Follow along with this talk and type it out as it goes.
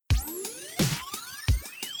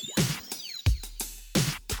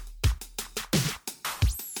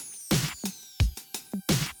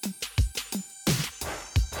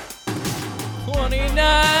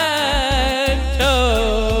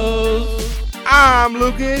I'm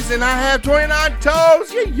Lucas, and I have 29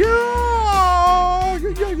 toes. Yeah.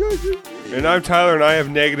 And I'm Tyler, and I have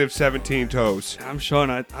negative 17 toes. I'm Sean.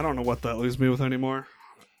 I don't know what that leaves me with anymore.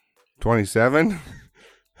 27?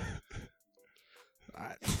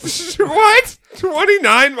 What?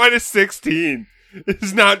 29 minus 16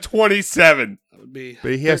 is not 27. That would be.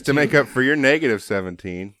 But he has to make up for your negative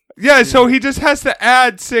 17. Yeah, so he just has to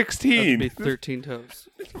add That 16. would be 13 toes.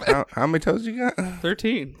 How many toes you got?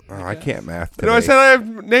 13. Oh, I can't math today. No, I said I have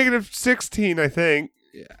negative 16, I think.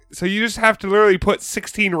 Yeah. So you just have to literally put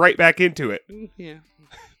 16 right back into it. Yeah.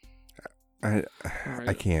 I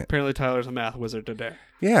Right. can't. Apparently, Tyler's a math wizard today.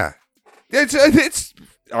 Yeah. It's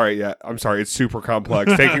all right. Yeah, I'm sorry. It's super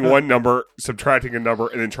complex. Taking one number, subtracting a number,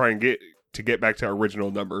 and then trying to get back to our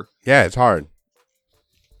original number. Yeah, it's hard.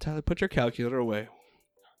 Tyler, put your calculator away.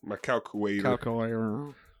 My calculator. Calculator.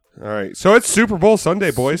 All right. So it's Super Bowl Sunday,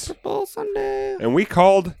 boys, Super Bowl Sunday. and we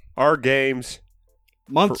called our games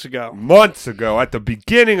Months ago. months ago at the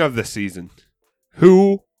beginning of the season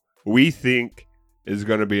who we think is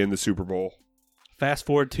going to be in the Super Bowl. Fast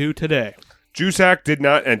forward to today. Jusac did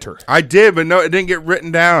not enter. I did, but no, it didn't get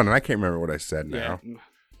written down, and I can't remember what I said now. Yeah.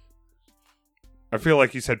 I feel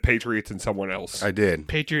like you said Patriots and someone else. I did.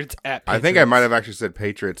 Patriots at Patriots. I think I might have actually said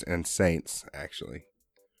Patriots and Saints, actually.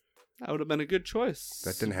 That would have been a good choice.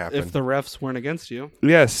 That didn't happen. If the refs weren't against you.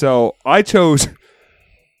 Yeah, so I chose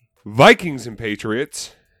Vikings and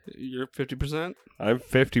Patriots. You're 50%. I'm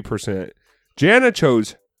 50%. Jana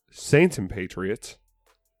chose Saints and Patriots.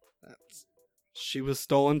 She was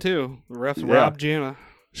stolen too. The refs Yeah. robbed Jana.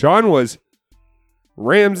 Sean was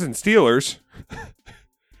Rams and Steelers.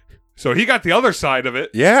 So he got the other side of it.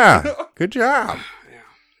 Yeah. Good job.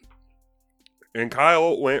 And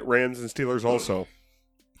Kyle went Rams and Steelers also.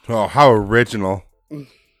 Oh, how original.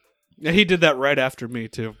 Yeah, he did that right after me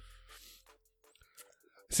too.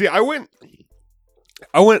 See, I went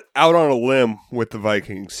out on a limb with the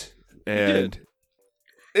Vikings, and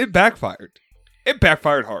it backfired. It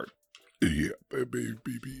backfired hard. Yeah, baby.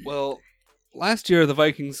 Well, last year the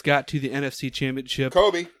Vikings got to the NFC Championship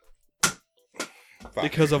Kobe.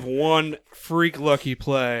 because of one freak lucky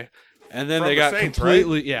play, and then From they the got Saints,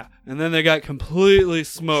 completely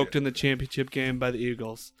smoked in the championship game by the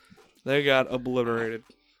Eagles. They got obliterated.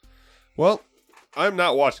 Well, I'm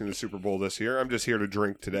not watching the Super Bowl this year. I'm just here to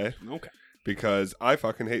drink today Okay. because I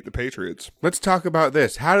fucking hate the Patriots. Let's talk about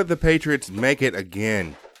this. How did the Patriots make it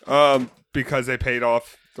again? Because they paid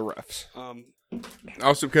off the refs.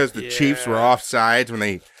 Also because the Chiefs were Yeah. offsides when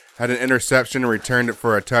they had an interception and returned it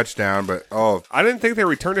for a touchdown. But, I didn't think they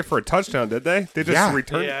returned it for a touchdown, did they? They just Yeah.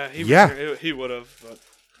 returned Yeah, Yeah. he would have. But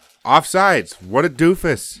offsides. What a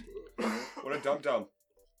doofus. What a dum-dum.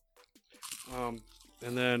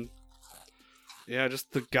 and then,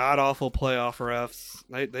 just the god awful playoff refs.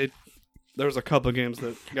 There was a couple of games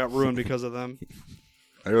that got ruined because of them.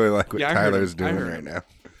 I really like what Yeah, I heard Tyler's him. I doing heard right him. now.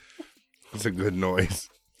 It's a good noise.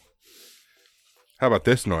 How about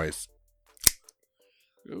this noise?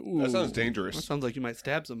 Ooh, That sounds that dangerous. sounds like you might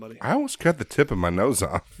stab somebody. I almost cut the tip of my nose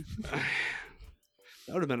off.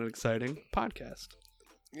 That would have been an exciting podcast.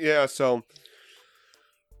 Yeah, so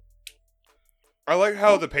I like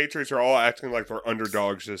how the Patriots are all acting like they're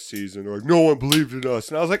underdogs this season. They're like, no one believed in us.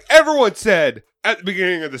 And I was like, everyone said at the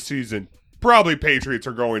beginning of the season, probably Patriots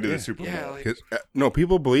are going to the Super Bowl. Yeah, like, 'Cause, no,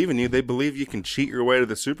 people believe in you. They believe you can cheat your way to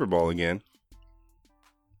the Super Bowl again.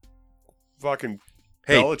 Fucking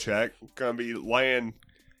Hey. Belichick going to be laying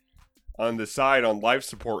on the side on life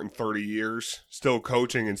support in 30 years, still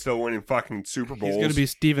coaching and still winning fucking Super Bowls. he's going to be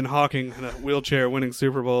Stephen Hawking in a wheelchair winning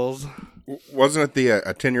Super Bowls. Wasn't it the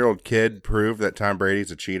a 10-year-old kid proved that Tom Brady's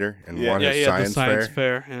a cheater and won Yeah, his he had the science science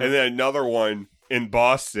fair? fair. Yeah. And then another one in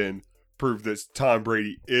Boston proved that Tom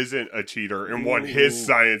Brady isn't a cheater and won his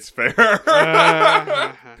science fair.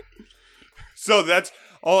 So that's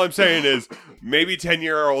all I'm saying is maybe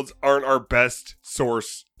 10-year-olds aren't our best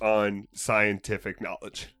source on scientific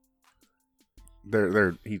knowledge.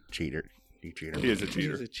 He cheated. He cheated. He is a He's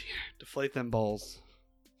cheater. a cheater. Deflate them balls.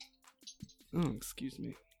 Oh, excuse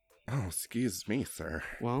me. Oh, excuse me, sir.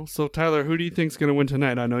 Well, so Tyler, who do you think's going to win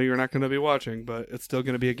tonight? I know you're not going to be watching, but it's still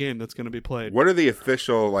going to be a game that's going to be played. What are the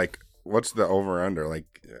official, what's the over-under?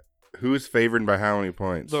 Who's favored by how many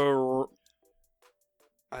points? I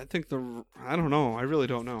don't know. I really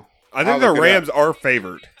don't know. I I'll think the look it Rams are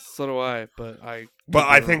favored, So do I, but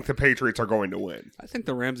I think the Patriots are going to win. I think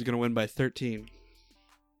the Rams are going to win by 13.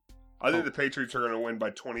 I think the Patriots are going to win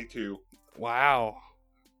by 22. Wow.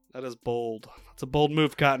 That is bold. That's a bold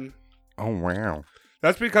move, Cotton. Oh, wow.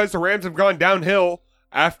 That's because the Rams have gone downhill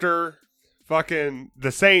after fucking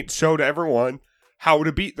the Saints showed everyone how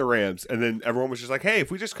to beat the Rams. And then everyone was just like, hey,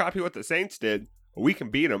 if we just copy what the Saints did, we can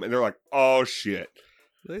beat them. And they're like, oh, shit.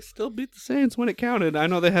 They still beat the Saints when it counted. I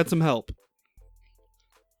know they had some help.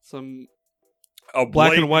 Some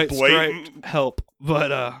black and white striped help.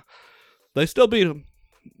 But they still beat them.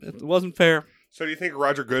 It wasn't fair. So do you think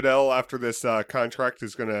Roger Goodell, after this contract,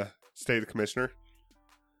 is going to stay the commissioner?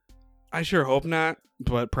 I sure hope not,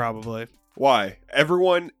 but probably. Why?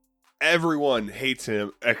 Everyone hates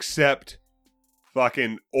him except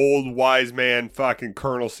fucking old wise man, fucking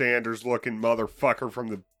Colonel Sanders looking motherfucker from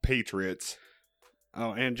the Patriots.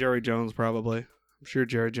 Oh, and Jerry Jones probably. I'm sure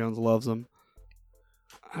Jerry Jones loves him.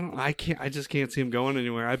 I just can't see him going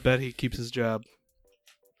anywhere. I bet he keeps his job.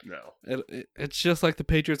 No. It's just like the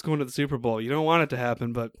Patriots going to the Super Bowl. You don't want it to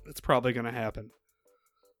happen, but it's probably going to happen.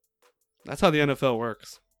 That's how the NFL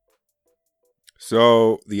works.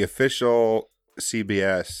 So the official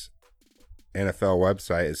CBS NFL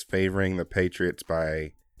website is favoring the Patriots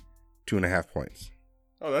by 2.5 points.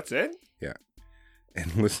 Oh, that's it? Yeah.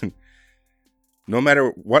 And listen, no matter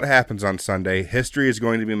what happens on Sunday, history is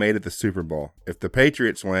going to be made at the Super Bowl. If the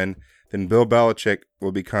Patriots win, then Bill Belichick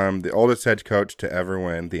will become the oldest head coach to ever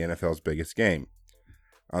win the NFL's biggest game.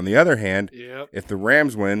 On the other hand, if the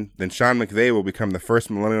Rams win, then Sean McVay will become the first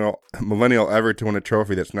millennial ever to win a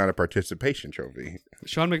trophy that's not a participation trophy.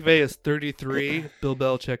 Sean McVay is 33. Bill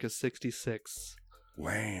Belichick is 66.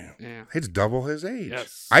 Wow. Yeah. It's double his age.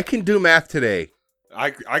 Yes. I can do math today.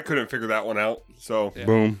 I couldn't figure that one out. So Yeah.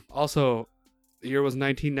 Boom. Also, the year was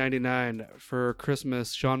 1999. For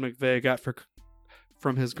Christmas, Sean McVay got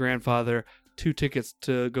from his grandfather 2 tickets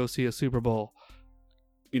to go see a Super Bowl.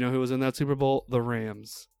 You know who was in that Super Bowl? The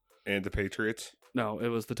Rams. And the Patriots? No, it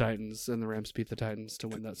was the Titans, and the Rams beat the Titans to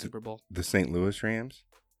win that Super Bowl. The St. Louis Rams?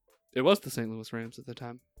 It was the St. Louis Rams at the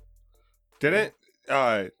time. Didn't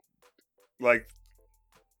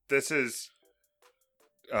this is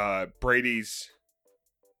Brady's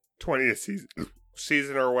 20th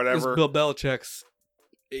season or It whatever. was Bill Belichick's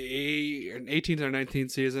 18th or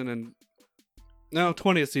 19th season, and no,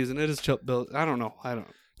 20th season. It is Bill. I don't know.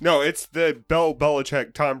 No, it's the Bill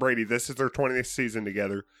Belichick, Tom Brady. This is their 20th season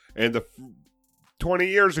together. And 20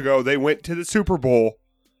 years ago, they went to the Super Bowl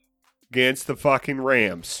against the fucking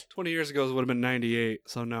Rams. 20 years ago it would have been 98,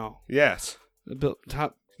 so no. Yes. Yes.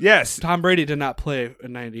 Yes. Tom Brady did not play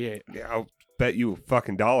in 98. Yeah, I'll bet you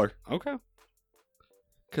 $1. Okay.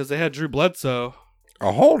 Because they had Drew Bledsoe.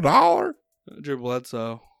 A whole dollar? Drew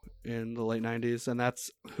Bledsoe in the late 90s, and that's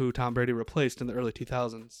who Tom Brady replaced in the early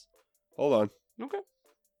 2000s. Hold on. Okay.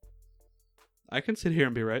 I can sit here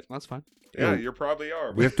and be right. That's fine. Yeah, Yeah. you probably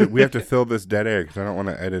are. We have to fill this dead air because I don't want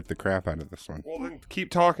to edit the crap out of this one. Well, then keep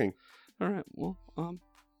talking. All right. Well,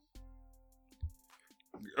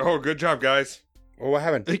 Oh, good job, guys. Well, what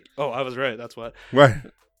happened? Oh, I was right. That's what. What?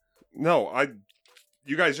 No,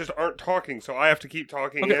 you guys just aren't talking, so I have to keep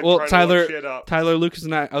talking. Okay, and well, trying to Tyler- look shit up. Tyler, Lucas,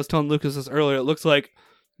 and I was telling Lucas this earlier. It looks like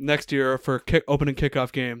next year for opening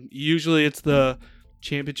kickoff game, usually it's the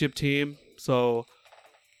championship team. So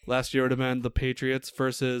last year would have been the Patriots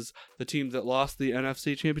versus the team that lost the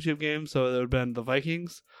NFC championship game. So it would have been the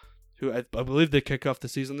Vikings, who I believe they kick off the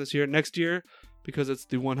season this year. Next year, because it's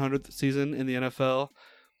the 100th season in the NFL,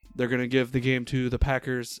 they're going to give the game to the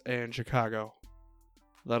Packers and Chicago.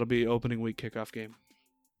 That'll be opening week kickoff game.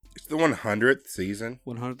 It's the 100th season?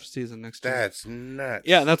 100th season next year. That's nuts.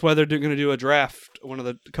 Yeah, and that's why they're going to do a draft, one of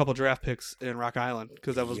the couple draft picks in Rock Island,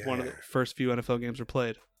 because that was one of the first few NFL games were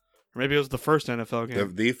played. Or maybe it was the first NFL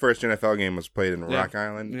game. The first NFL game was played in Yeah. Rock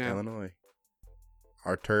Island, Yeah. Illinois.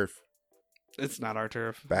 Our turf. It's not our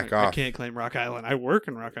turf. Back I off. can't claim Rock Island. I work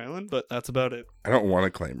in Rock Island, but that's about it. I don't want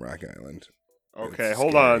to claim Rock Island. Okay, It's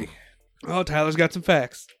hold scary. on. Oh, Tyler's got some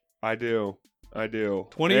facts. I do.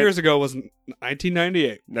 20 years ago was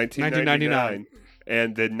 1998. 1999.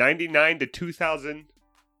 And the 99 to 2000.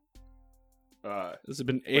 This has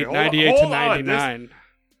been Wait, hold on, 98 to hold on. 99.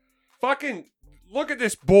 Fucking look at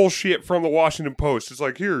this bullshit from the Washington Post. It's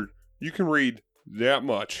like, here, you can read that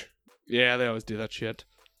much. Yeah, they always do that shit.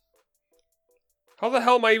 How the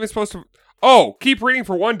hell am I even supposed to? Oh, keep reading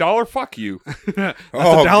for $1? Fuck you. That's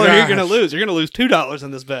Oh, a dollar you're gosh. going to lose. You're going to lose $2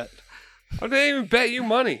 in this bet. I didn't even bet you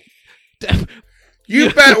money.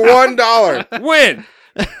 You bet $1. When?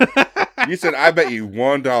 You said, I bet you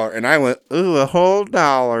 $1. And I went, ooh, a whole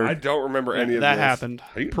dollar. I don't remember any of that this. happened.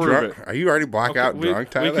 Are you prove drunk? it. Are you already blackout we, drunk,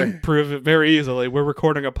 we Tyler? can prove it very easily. We're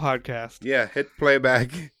recording a podcast. Yeah, hit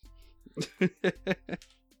playback.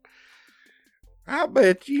 I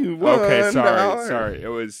bet you $1. Okay, sorry. It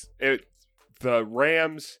was the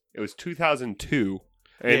Rams. It was 2002.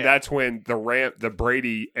 And Yeah. that's when the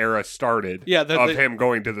Brady era started. Yeah, of him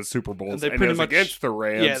going to the Super Bowls. they And pretty it was much- against the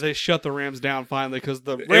Rams. Yeah, they shut the Rams down finally because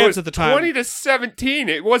the It Rams was at the time. 20-17.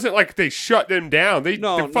 It wasn't like they shut them down. They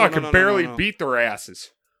No, fucking no, barely no. beat their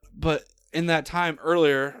asses. But in that time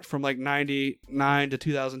earlier, from like 99 to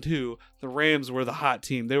 2002, the Rams were the hot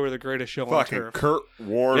team. They were the greatest show on Fucking turf. Kurt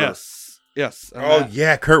Warner. Yes. And Oh that-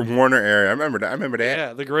 yeah, Kurt Warner era. I remember that.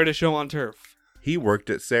 yeah, the greatest show on turf. He worked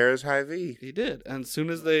at Sarah's Hy-Vee He did. And as soon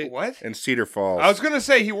as they What? in Cedar Falls. I was going to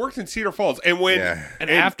say he worked in Cedar Falls. And when. Yeah. and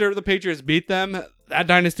after the Patriots beat them, that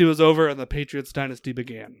dynasty was over and the Patriots dynasty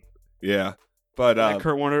began. Yeah. But. And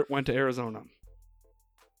Kurt Warner went to Arizona.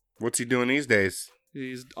 What's he doing these days?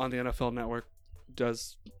 He's on the NFL Network,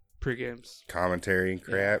 does pre-games. Commentary and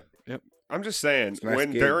crap. I'm just saying, It's a nice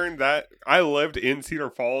when gig. during that, I lived in Cedar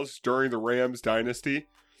Falls during the Rams dynasty.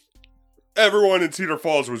 Everyone in Cedar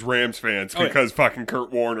Falls was Rams fans Oh, yeah. because fucking Kurt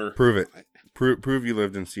Warner. Prove it. Prove you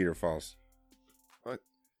lived in Cedar Falls.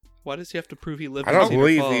 Why does he have to prove he lived I in don't Cedar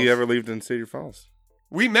believe Falls? he ever lived in Cedar Falls.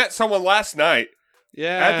 We met someone last night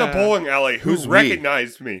Yeah. at the bowling alley who Who's we?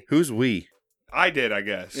 recognized me. Who's we? I did, I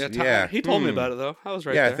guess. Yeah, Yeah. he told me Hmm. about it, though. I was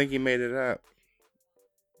right yeah, there. I think he made it up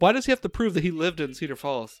Why does he have to prove that he lived in Cedar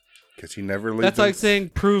Falls? because he never lived. That's in... like saying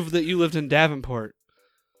prove that you lived in Davenport.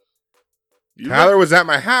 You Tyler was at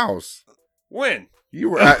my house. When? You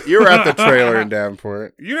were at the trailer in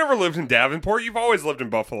Davenport. You never lived in Davenport. You've always lived in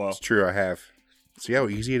Buffalo. It's true, I have. See how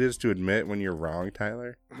easy it is to admit when you're wrong,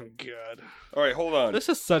 Tyler? Oh, God. All right, hold on. This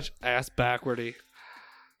is such ass backwardy.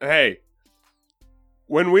 Hey,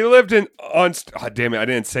 when we lived in oh, damn it, I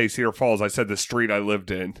didn't say Cedar Falls. I said the street I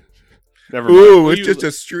lived in. Never mind. Ooh, it's You- just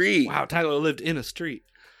a street. Wow, Tyler lived in a street.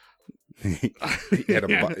 In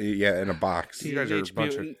a box. You guys are a Teenage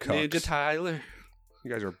bunch of Mutant cucks. Ninja Tyler.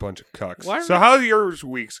 You guys are a bunch of cucks. Why are So we- how do your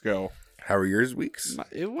weeks go? How are yours weeks?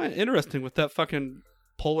 It went interesting with that fucking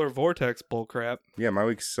polar vortex bullcrap. Yeah, my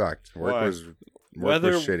week sucked. Work Why? was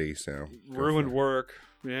Weather shitty, so go Ruined for it. work.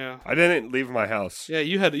 Yeah. I didn't leave my house. Yeah,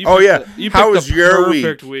 you had. You Oh, picked yeah. You How picked was the your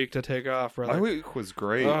perfect week? week to take off, brother. My week was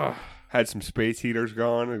great. Ugh. Had some space heaters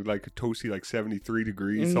going, and like a toasty like 73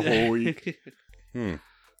 degrees the whole week.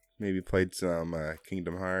 Maybe played some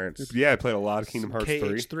Kingdom Hearts. Yeah, I played a lot of Kingdom Hearts 3.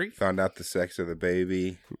 KH3. Found out the sex of the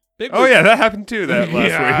baby. Big Oh week. yeah, that happened too that last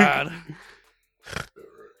God. week.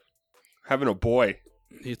 Having a boy.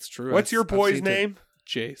 It's true. What's your I've boy's seen it. name?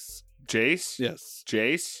 Jace. Jace? Yes.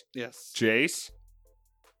 Jace? Yes. Jace?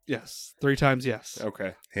 Yes. 3 times yes.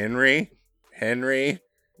 Okay. Henry. Henry.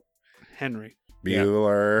 Yeah.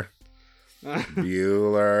 Bueller.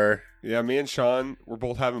 Bueller. Yeah, me and Sean, we're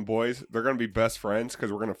both having boys. They're going to be best friends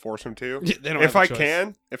because we're going to force them to. They don't If have a I choice.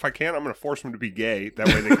 can, I'm going to force them to be gay. That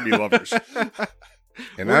way they can be lovers.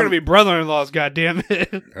 And We're I'm, gonna be brother-in-laws. Goddamn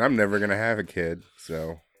it! and I'm never gonna have a kid,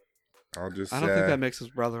 so I'll just. I don't think that makes us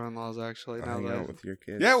brother-in-laws. Actually, I'll now hang that out with your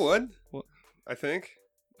kids. Yeah, it would. What? I think.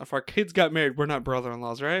 if our kids got married, we're not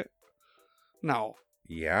brother-in-laws, right? No,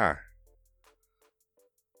 Yeah.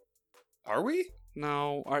 Are we?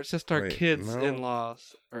 no, it's just our Wait, kids' no.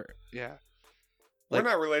 in-laws. Or yeah, Like- We're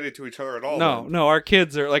not related to each other at all. no, then. no, our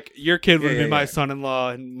kids are like your kid would Yeah, be yeah, my yeah.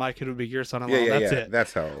 son-in-law, and my kid would be your son-in-law. Yeah, That's yeah. it.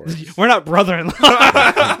 That's how it works. We're not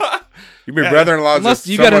brother-in-law. You've been Yeah. brother-in-laws Unless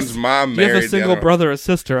if you got a- someone's mom you married. have a single the- brother or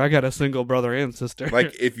sister. I got a single brother and sister.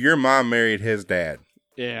 Like if your mom married his dad,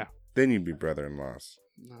 yeah, then you'd be brother-in-laws.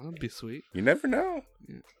 no, that'd be sweet. You never know.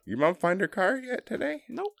 Yeah. Your mom find her car yet today?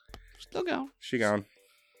 Nope, still going. She gone.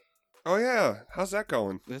 Oh yeah, how's that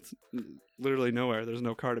going? It's literally nowhere. There's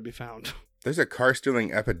no car to be found. There's a car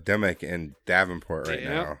stealing epidemic in Davenport right Yeah.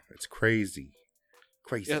 now. It's crazy.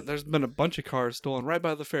 Crazy. Yeah, there's been a bunch of cars stolen right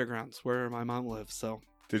by the fairgrounds where my mom lives. So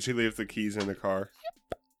Did she leave the keys in the car?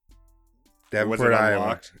 Davenport, Was it Iowa,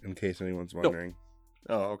 unlocked? in case anyone's wondering.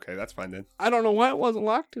 Oh, okay, that's fine then. I don't know why it wasn't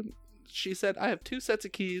locked. And she said, I have 2 sets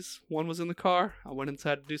of keys. One was in the car. I went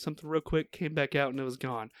inside to do something real quick, came back out, and it was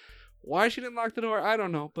gone. Why she didn't lock the door, I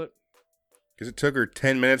don't know, but Because it took her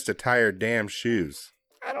 10 minutes to tie her damn shoes.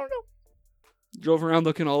 I don't know. Drove around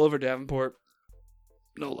looking all over Davenport.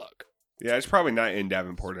 No luck. Yeah, it's probably not in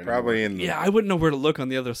Davenport anymore. Probably in the, Yeah, I wouldn't know where to look on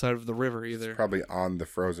the other side of the river either. it's probably on the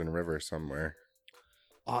frozen river somewhere.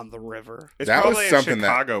 On the river. It's That was probably something in that-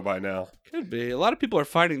 Chicago by now. Could be. A lot of people are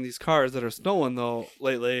finding these cars that are stolen, though,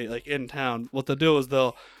 lately, like in town. What they'll do is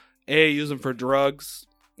they'll, A, use them for drugs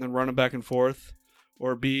and run them back and forth,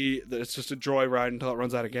 or B, that it's just a joyride until it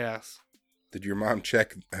runs out of gas. Did your mom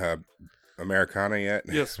check Americana yet?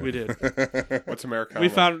 Yes, we did. What's Americana? We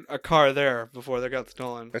found a car there before they got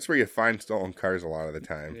stolen. That's where you find stolen cars a lot of the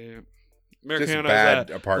time. Yeah. Just Americana bad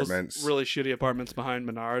is at apartments. those really shitty apartments behind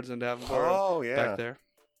Menards and Davenport. Oh yeah. Back there.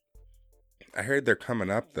 I heard they're coming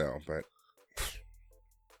up though, but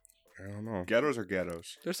I don't know. Ghettos are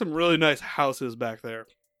ghettos. There's some really nice houses back there,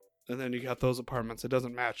 and then you got those apartments. It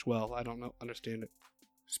doesn't match well. I don't understand it.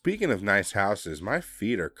 Speaking of nice houses, my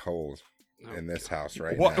feet are cold Oh, in this house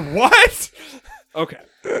right What? now. What? Okay.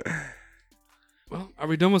 Well, are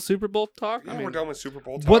we done with Super Bowl talk? Yeah, we're done with Super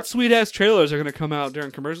Bowl talk. What sweet ass trailers are going to come out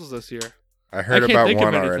during commercials this year? I heard I can't about think of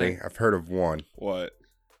one anything. already. I've heard of one. What?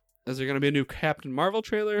 Is there going to be a new Captain Marvel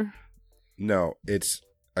trailer? No, it's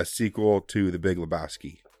a sequel to The Big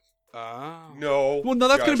Lebowski. Oh. No. Well, no,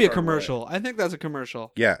 that's going to be a Josh commercial. I think that's a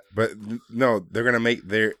commercial. Yeah, but no, they're gonna make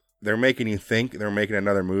they're making you think they're making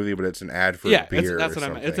another movie, but it's an ad for Yeah, beer. that's or what I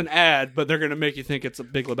meant. something. It's an ad, but they're going to make you think it's a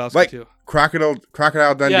Big Lebowski Like too. Crocodile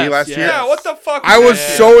Dundee Yes, last yes. year. Yeah, what the fuck? I was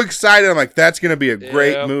Yeah. so excited. I'm like, that's gonna be a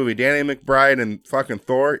great Yep. movie. Danny McBride and fucking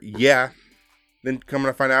Thor. Yeah. Then coming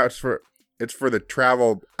to find out it's for the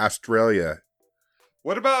Travel Australia.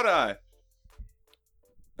 What about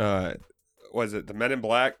was it the Men in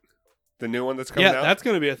Black? The new one that's coming Yeah, out? that's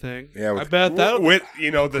going to be a thing. Yeah, I with- bet that with,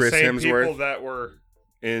 you know, the Chris same Hemsworth. people that were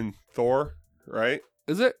in Thor, right?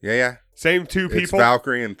 is it. Yeah. Same two It's people.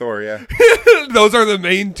 Valkyrie and Thor. Yeah, Those are the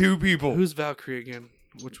main two people. Who's Valkyrie again?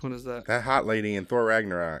 Which one is that? that hot lady in Thor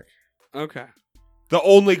Ragnarok. Okay. The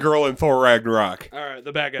only girl in Thor Ragnarok. All right,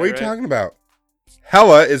 the bad guy. What are you right? talking about?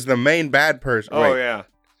 Hela is the main bad person. Oh Wait, yeah.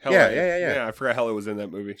 Yeah. Yeah, I forgot Hela was in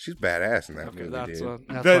that movie. she's badass in that Okay, movie, that's dude.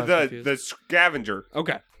 that's why I'm The confused. the scavenger,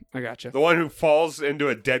 Okay, I got you. the one who falls into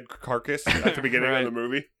a dead carcass at the beginning Right. of the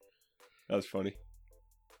movie. That was funny.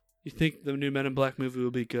 You think the new Men in Black movie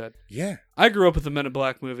will be good? Yeah. I grew up with the Men in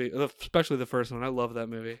Black movie, especially the first one. I love that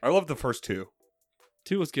movie. I love the first two.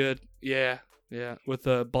 2 was good. Yeah, with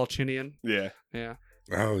the Balchinian. Yeah. Yeah.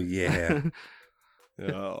 Oh yeah.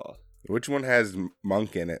 Oh. Which one has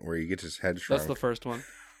Monk in it where he gets his head shrunk? That's the first one.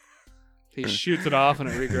 He shoots it off and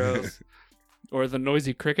it regrows. Or the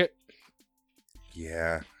noisy cricket.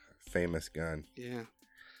 Yeah. Famous gun. Yeah.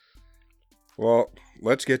 Well,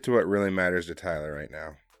 let's get to what really matters to Tyler right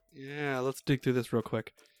now. Yeah, let's dig through this real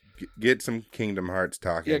quick. Get some Kingdom Hearts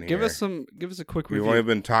talk Yeah, in give here. us a quick We've review. only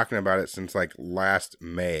been talking about it since like last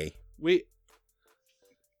May.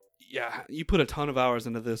 Yeah, you put a ton of hours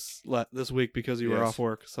into this week because you were Yes. off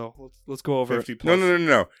work. So let's go over 50 it. plus.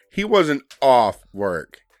 No. He wasn't off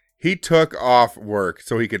work. He took off work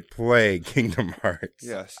so he could play Kingdom Hearts.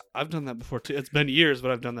 Yes. I've done that before too. It's been years,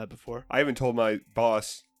 but I've done that before. I even told my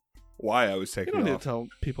boss why I was You taking don't need off. to tell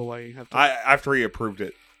people why you have to. After he approved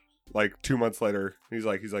it, like 2 months later, he's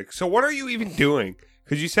like, so what are you even doing?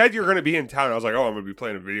 Because you said you're going to be in town. I was like, oh, I'm going to be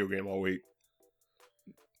playing a video game all week.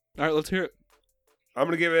 All right, let's hear it. I'm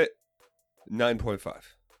going to give it 9.5.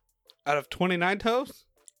 Out of 29 toes?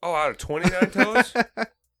 Oh, out of 29 toes?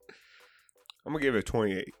 I'm going to give it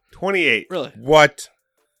 28. 28. Really? What?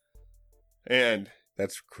 And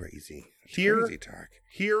That's crazy. That's Here- crazy talk.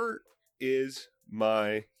 here is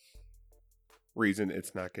my reason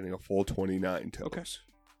it's not getting a full 29 toes. Okay.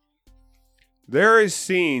 There is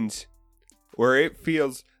scenes where it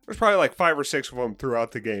feels, there's probably like 5 or 6 of them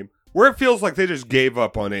throughout the game, where it feels like they just gave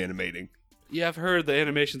up on animating. Yeah, I've heard the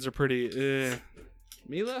animations are pretty.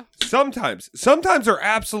 Mila? Sometimes they're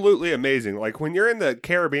absolutely amazing. Like when you're in the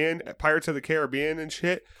Caribbean, Pirates of the Caribbean and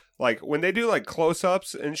shit, like when they do like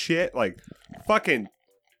close-ups and shit, like fucking,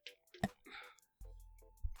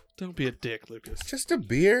 Don't be a dick, Lucas. It's just a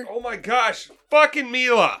beer. oh my gosh, fucking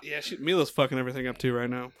Mila. Yeah, Mila's fucking everything up too right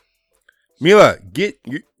now. Mila, get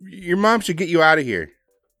your mom should get you out of here.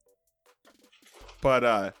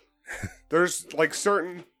 But there's like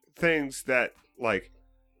certain things that like,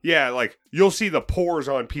 yeah, like you'll see the pores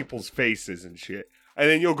on people's faces and shit. And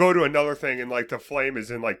then you'll go to another thing and like the flame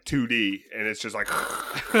is in like 2D and it's just like,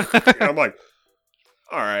 and I'm like,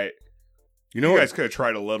 all right, You know you what? guys could have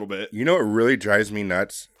tried a little bit. You know what really drives me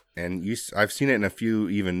nuts? And I've seen it in a few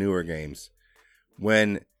even newer games.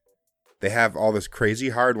 When they have all this crazy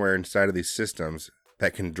hardware inside of these systems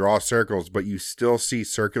that can draw circles, but you still see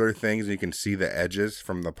circular things and you can see the edges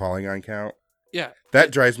from the polygon count. Yeah.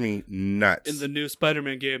 That drives me nuts. In the new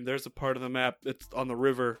Spider-Man game, there's a part of the map that's on the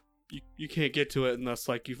river. You can't get to it unless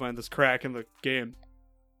like you find this crack in the game.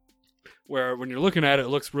 Where when you're looking at it, it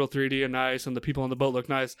looks real 3D and nice, and the people on the boat look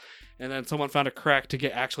nice. And then someone found a crack to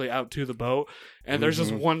get actually out to the boat, and there's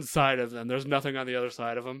just one side of them. There's nothing on the other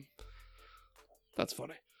side of them. That's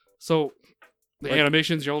funny. So, the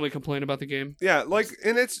animations, your only complaint about the game? Yeah, like,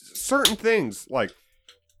 and it's certain things, like,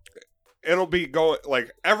 it'll be going,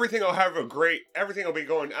 like, everything will be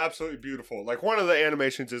going absolutely beautiful. Like, one of the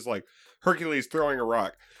animations is, like, Hercules throwing a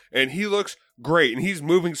rock, and he looks great, and he's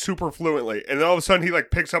moving super fluently, and then all of a sudden he,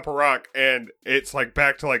 like, picks up a rock, and it's, like,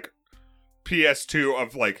 back to, like, PS2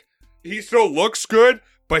 of, like, he still looks good,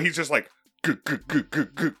 but he's just, like,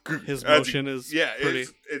 His as motion is yeah, pretty.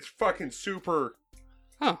 it's fucking super.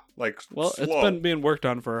 Huh. Like Well, slow. it's been being worked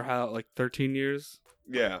on for how 13 years.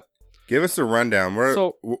 Yeah. Give us a rundown. What,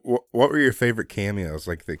 So- what were your favorite cameos,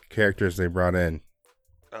 like the characters they brought in?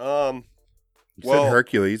 You You said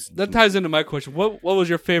Hercules. That ties into my question. What was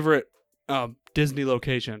your favorite Disney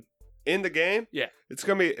location? in the game, Yeah. it's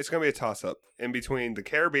gonna be a toss up in between the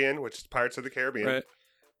Caribbean, which is Pirates of the Caribbean, Right.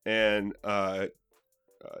 and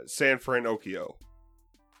San Francisco.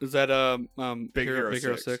 Is that Big Hero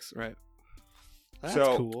Hero 6. 6? Right. That's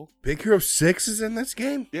So- cool. Big Hero 6 is in this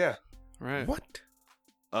game? Yeah. Right. What?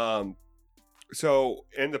 So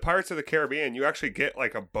in the Pirates of the Caribbean, you actually get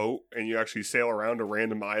like a boat and you actually sail around to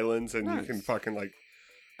random islands and you Nice. can fucking like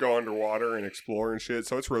go underwater and explore and shit.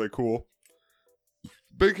 So it's really cool.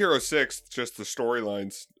 Big Hero 6, just the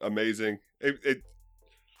storyline's amazing. It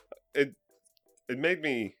made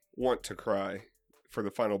me want to cry for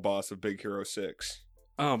the final boss of Big Hero 6.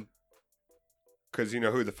 Because you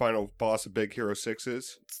know who the final boss of Big Hero 6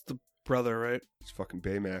 is? It's the brother, right? It's fucking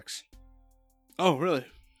Baymax. Oh, really?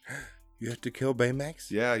 You have to kill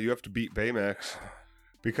Baymax? Yeah, you have to beat Baymax.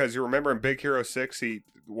 Because you remember in Big Hero 6,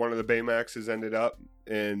 one of the Baymaxes ended up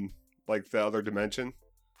in like the other dimension.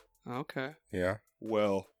 Okay. Yeah.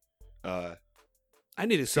 Well, I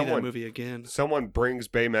need to see that Someone- movie again. someone brings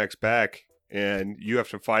Baymax back and you have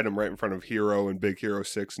to fight him right in front of Hero and Big Hero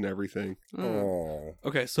 6 and everything. Oh. Oh.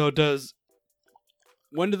 Okay, so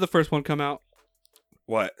when did the first one come out?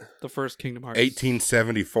 What? The first Kingdom Hearts?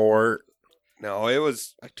 1874. No, it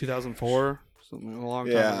was Like 2004? Something a long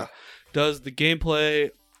time Yeah. ago. Does the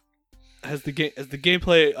gameplay... is the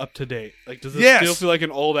gameplay up to date? Like, does it Yes. still feel like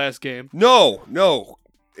an old-ass game? No.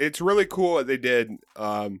 It's really cool what they did.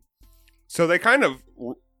 So they kind of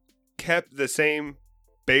kept the same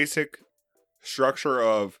basic structure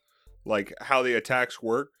of like how the attacks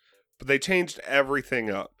work, but they changed everything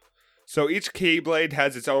up. So each Keyblade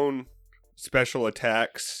has its own special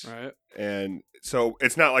attacks, Right. and so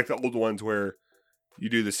it's not like the old ones where you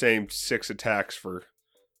do the same 6 attacks for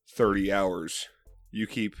 30 hours. You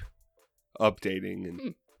keep updating,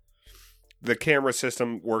 and the camera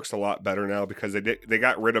system works a lot better now because they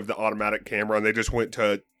got rid of the automatic camera and they just went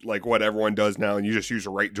to like what everyone does now, and you just use a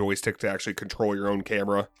right joystick to actually control your own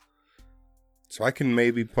camera. So I can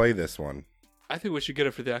maybe play this one. I think we should get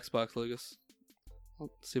it for the Xbox, Lucas.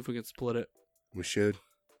 Let's see if we can split it. We should.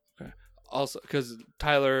 Also, because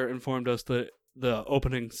Tyler informed us that the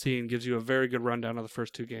opening scene gives you a very good rundown of the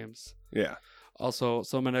first 2 games. Yeah. Also,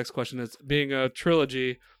 so my next question is, being a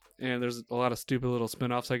trilogy, and there's a lot of stupid little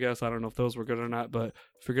spin-offs, I guess. I don't know if those were good or not, but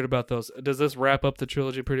forget about those. Does this wrap up the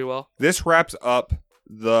trilogy pretty well? This wraps up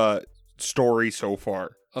the story so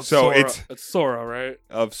far. Of So Sora, it's Sora, right?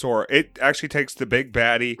 of Sora. It actually takes the big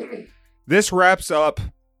baddie. This wraps up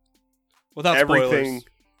Without everything spoilers.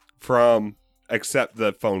 from except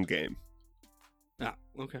the phone game. Ah,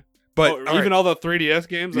 okay. But Oh, even all the 3DS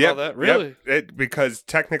games and all that? Really? Because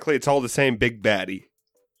technically it's all the same big baddie.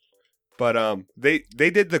 But they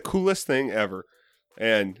did the coolest thing ever.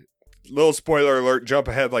 And little spoiler alert, jump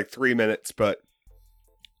ahead like 3 minutes, but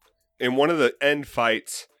in one of the end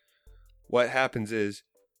fights, what happens is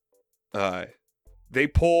they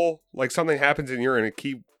pull, like something happens and you're in a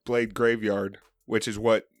Keyblade graveyard, which is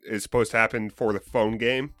what is supposed to happen for the phone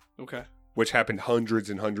game, Okay. which happened hundreds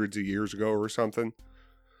and hundreds of years ago or something.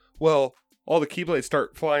 Well, all the Keyblades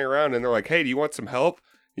start flying around and they're like, hey, do you want some help?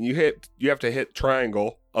 And you have to hit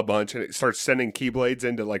triangle a bunch and it starts sending Keyblades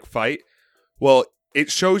into like fight. Well, it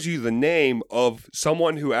shows you the name of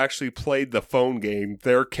someone who actually played the phone game,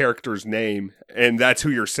 their character's name, and that's who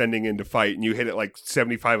you're sending into fight, and you hit it like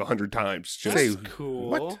 75, 100 times. Just, Say, That's cool.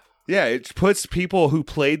 what? yeah, it puts people who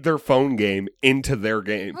played their phone game into their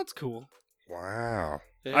game. That's cool. Wow.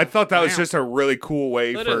 Yeah. I thought that was Wow. just a really cool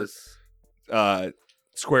way That for is.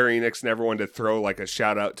 Square Enix and everyone to throw like a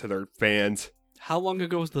shout out to their fans. How long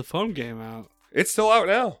ago was the phone game out? It's still out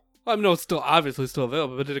now. I know it's still obviously still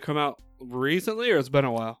available, but did it come out recently or it's been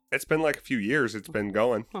a while? It's been like a few years it's been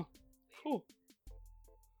going. Cool.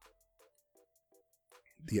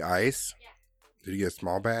 The ice? Did you get a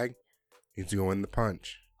small bag? Needs to go in the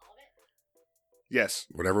punch. Yes.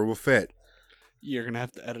 Whatever will fit. You're gonna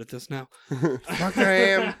have to edit this now. Fuck I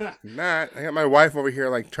am. Not. I got my wife over here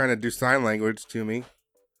like trying to do sign language to me.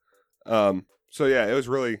 So yeah, it was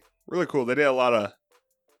really, really cool. They did a lot of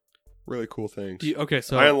really cool things. Okay,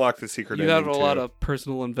 so I unlocked the secret you have ending a too. lot of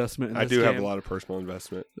personal investment in I this do have game. a lot of personal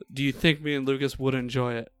investment. Do you think me and Lucas would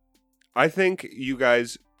enjoy it? I think you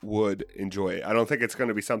guys would enjoy it. I don't think it's going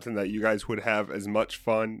to be something that you guys would have as much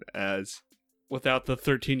fun as, Without the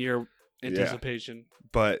 13-year anticipation.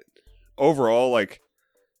 but overall, like,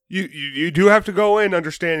 You do have to go in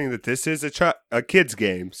understanding that this is a kid's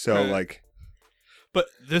game. So Right. like, But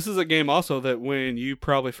this is a game also that when you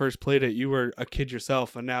probably first played it, you were a kid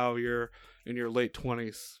yourself, and now you're in your late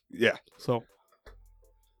 20s. yeah, So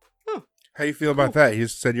How you feel about that? You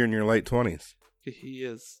said you're in your late 20s. he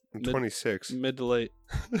is I'm 26. mid to late.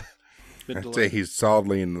 Mid I'd to say late. he's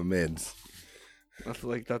solidly in the mids.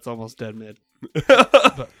 That's almost dead mid.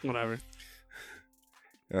 But whatever.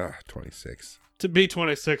 26. To be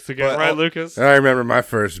 26 again, But right, Lucas? I remember my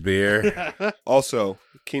first beer. Also,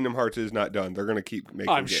 Kingdom Hearts is not done. They're going to keep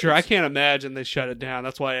making. I'm sure. I games. can't imagine they shut it down.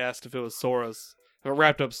 That's why I asked if it was Sora's. It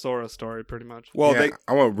wrapped up Sora's story pretty much. Well, Yeah,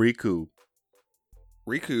 I want Riku.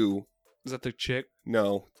 Riku. Is that the chick?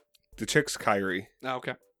 No, the chick's Kairi. Oh,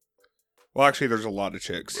 okay. Well, actually, there's a lot of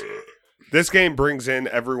chicks. This game brings in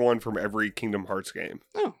everyone from every Kingdom Hearts game.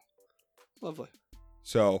 Oh, lovely.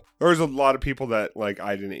 So there's a lot of people that like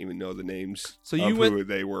I didn't even know the names So you of went- who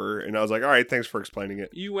they were, and I was like, all right, thanks for explaining it.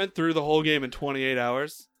 You went through the whole game in 28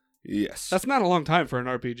 hours. Yes, That's not a long time for an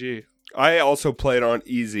RPG. I also played on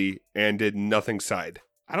easy and did nothing side.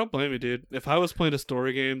 I don't blame you, dude. If I was playing a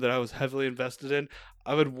story game that I was heavily invested in,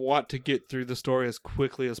 I would want to get through the story as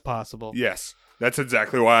quickly as possible. Yes, that's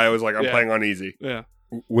exactly why I was like, I'm Yeah. playing on easy. Yeah.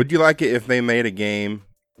 Would you like it if they made a game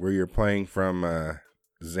where you're playing from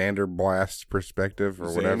Xander Blast's perspective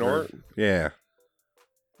or whatever? Xehanort? Yeah.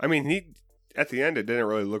 I mean, he at the end it didn't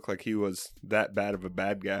really look like he was that bad of a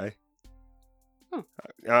bad guy. Huh.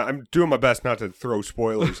 I'm doing my best not to throw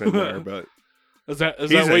spoilers in there, but Is that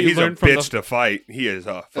he's what you a learned from bitch the to fight. He is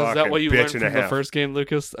a Is fucking that what you learned bitch and from a the half. first game,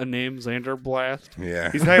 Lucas? A name, Xander Blast?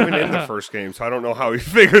 Yeah. He's not even in the first game, so I don't know how he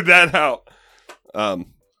figured that out.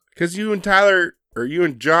 Because you and Tyler, or you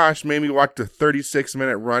and Josh, made me watch the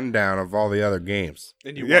 36-minute rundown of all the other games.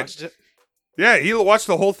 And you Yeah. watched it? Yeah, he watched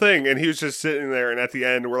the whole thing, and he was just sitting there, and at the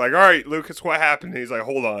end, we're like, all right, Lucas, what happened? And he's like,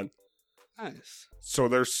 hold on. Nice. So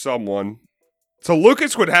there's someone. So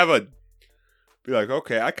Lucas would be like,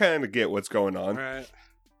 okay, I kind of get what's going All on. right.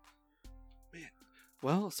 Man.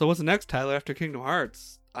 Well, so what's next, Tyler, after Kingdom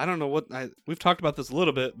Hearts? I don't know what... we've talked about this a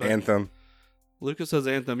little bit, but Anthem. Lucas says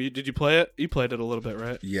Anthem. Did you play it? You played it a little bit,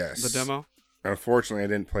 right? Yes. The demo? Unfortunately, I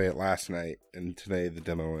didn't play it last night, and today the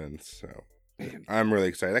demo ends, so Man, I'm really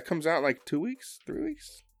excited. That comes out in like 2 weeks, 3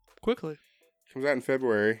 weeks? quickly. Comes out in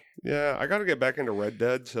February. Yeah, I got to get back into Red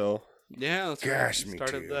Dead, so. Yeah, that's right. Gosh, We me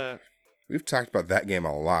started too. that. We've talked about that game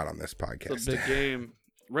a lot on this podcast. It's a big game.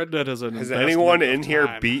 Red Dead is an Has investment anyone of in here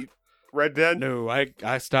time. beat Red Dead? No,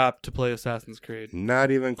 I stopped to play Assassin's Creed. Not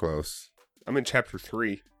even close. I'm in chapter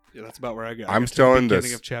 3. Yeah, that's about where I got. I'm got to still the in beginning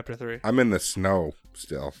this- of chapter 3. I'm in the snow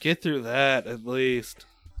still. Get through that at least.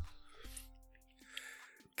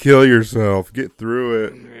 Kill yourself. Get through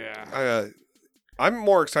it. Yeah. I'm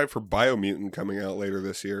more excited for Biomutant coming out later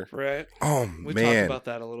this year. Right. Oh, We talked man. about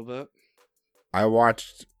that a little bit. I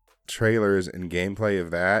watched trailers and gameplay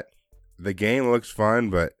of that. The game looks fun,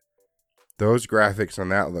 but those graphics on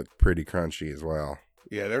that look pretty crunchy as well.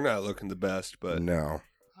 Yeah, they're not looking the best, but No.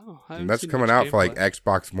 Oh, And that's coming out for like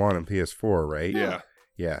Xbox One and PS4, right? yeah.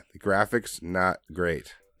 Yeah. The graphics, not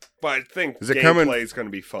great. But I think Is it coming- gameplay is going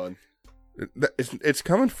to be fun. It's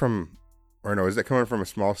coming from, or no, is it coming from a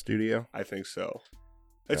small studio? I think so.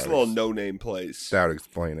 It's a That little is- no-name place. That would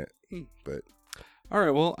explain it. Hmm. But All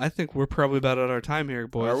right. Well, I think we're probably about at our time here,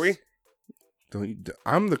 boys. Are we?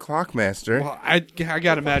 I'm the clock master. Well, I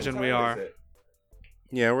gotta imagine we are.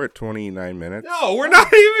 Yeah, we're at 29 minutes. No, we're not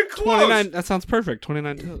even close. 29. That sounds perfect.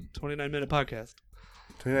 29-minute podcast.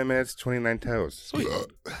 29 minutes, 29 toes. Sweet.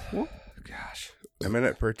 Gosh. A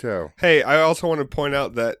minute per toe. Hey, I also want to point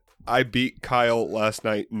out that I beat Kyle last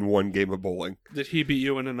night in one game of bowling. Did he beat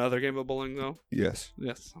you in another game of bowling though? Yes.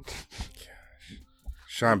 Yes.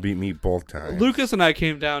 Sean beat me both times. Lucas and I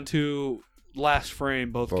came down to last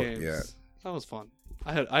frame both Both- games. yeah. That was fun.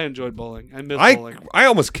 I enjoyed bowling. I miss I bowling.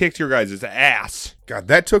 almost kicked your guys' ass. God,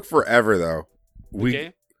 that took forever though. The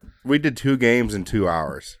game? We did 2 games in 2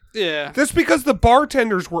 hours. Yeah. That's because the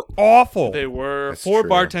bartenders were awful. They were That's 4 true.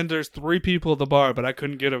 bartenders, 3 people at the bar, but I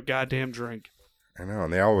couldn't get a goddamn drink. I know,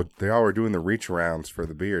 and they all were doing the reach arounds for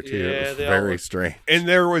the beer too. Yeah, it was they all very were- strange. And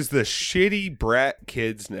there was the shitty brat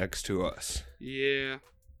kids next to us. Yeah.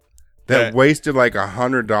 That wasted like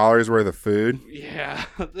 $100 worth of food. Yeah.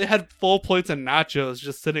 They had full plates of nachos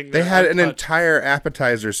just sitting there. They had an untouched. entire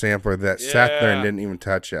appetizer sampler that sat there and Yeah. didn't even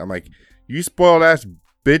touch it. I'm like, you spoiled ass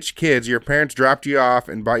bitch kids. Your parents dropped you off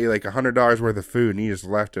and bought you like $100 worth of food, and you just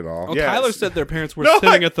left it all. Well, Yes. Tyler said their parents were No,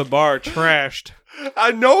 sitting at the bar, trashed.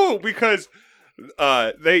 I know because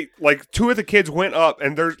they like 2 of the kids went up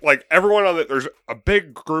and there's like everyone on there's a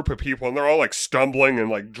big group of people and they're all like stumbling and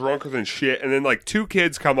like drunker than shit and then like 2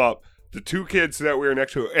 kids come up the two kids that we were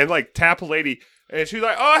next to, and like tap a lady, and she's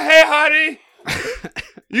like, "Oh, hey, honey,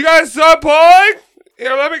 you guys saw bowling?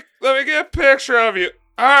 Here, let me get a picture of you.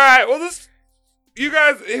 All right, well, you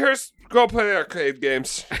guys go play the arcade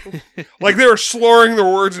games." Like they were slurring their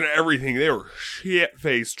words and everything. They were shit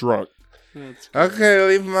faced drunk. Okay,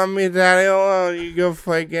 leave mommy and daddy alone. You go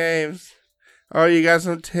play games. Oh, you got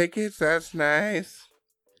some tickets? That's nice.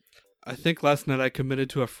 I think last night I committed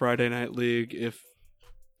to a Friday night league. If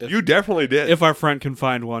You definitely did. if our friend can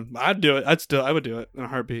find one, I'd do it. I would do it in a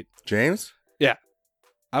heartbeat. James?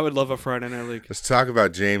 I would love a Friday night league. Let's talk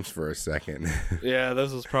about James for a second. Yeah,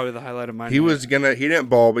 this was probably the highlight of my He night. didn't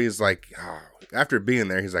bowl, but he's like, after being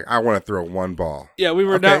there, he's like, I want to throw one ball. Yeah, we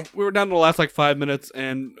were Okay. down. We were down to the last like 5 minutes,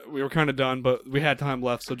 and we were kind of done, but we had time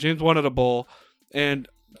left. So James wanted a bowl, and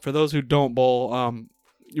for those who don't bowl,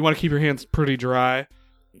 you want to keep your hands pretty dry,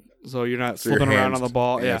 so you're not So your slipping around hands- on the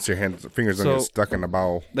ball. Yeah, so your fingers don't So- get stuck in the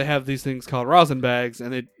bowl. they have these things called rosin bags,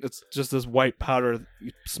 and it's just this white powder.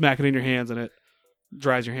 You smack it in your hands, and it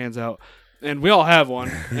dries your hands out. And we all have one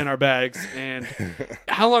in our bags. And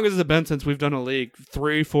how long has it been since we've done a league?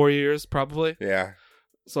 3-4 years, probably. Yeah.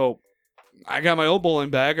 So I got my old bowling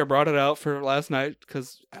bag. I brought it out for last night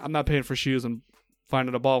because I'm not paying for shoes and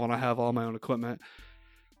finding a ball when I have all my own equipment.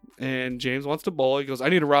 And James wants to bowl. He goes, I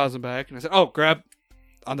need a rosin bag. And I said, oh, grab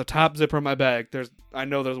on the top zipper of my bag. I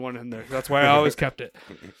know there's one in there. That's why I always kept it.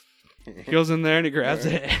 He goes in there and he grabs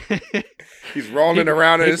it. He's rolling it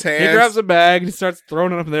around in his hands. He grabs a bag and he starts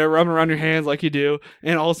throwing it up in there, rubbing around your hands like you do.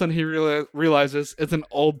 And all of a sudden he realizes it's an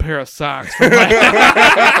old pair of socks. From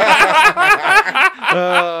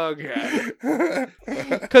oh, God.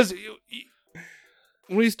 Because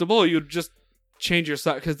when we used to bowl, you'd just change your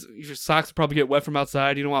socks because your socks would probably get wet from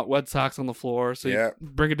outside. You don't want wet socks on the floor. So Yeah. you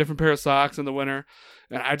bring a different pair of socks in the winter.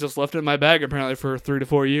 And I just left it in my bag apparently for 3 to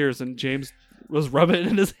 4 years. And James was rubbing it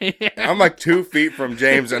in his hand. I'm like 2 feet from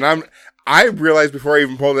James, and I realized before I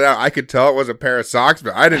even pulled it out, I could tell it was a pair of socks,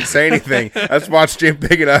 but I didn't say anything. I just watched Jim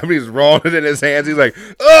pick it up, and he's rolling it in his hands. He's like,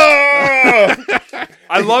 oh!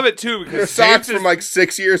 I love it too They're because socks James from like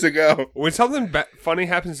 6 years ago. when something funny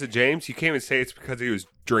happens to James, you can't even say it's because he was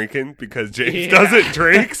drinking because James Yeah. doesn't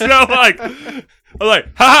drink. So like, I'm like,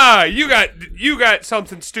 ha, you got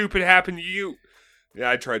something stupid happen to you. Yeah,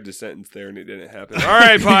 I tried the sentence there and it didn't happen. All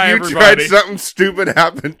right, bye You everybody. tried something stupid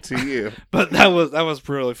happened to you. But that was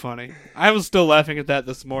really funny. I was still laughing at that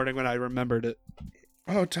this morning when I remembered it.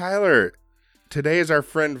 Oh, Tyler, today is our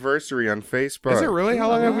friendversary on Facebook. Is it really? How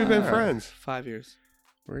long have we been Yeah. friends? 5 years.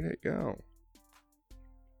 Where'd it go?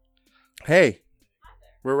 Hey,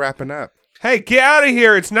 we're wrapping up. Hey, get out of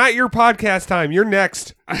here! It's not your podcast time. You're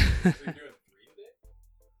next.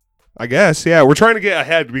 I guess, yeah. We're trying to get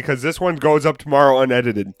ahead because this one goes up tomorrow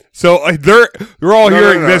unedited. So they're all No,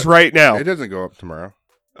 hearing no. this right now. It doesn't go up tomorrow.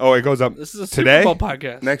 Oh, it goes up This is a today? Super Bowl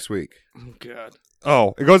podcast. Next week. Oh, God.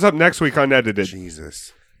 Oh, it goes up next week unedited.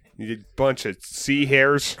 Jesus. You bunch of sea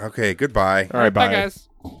hairs. Okay, goodbye. All right, Bye, bye. guys.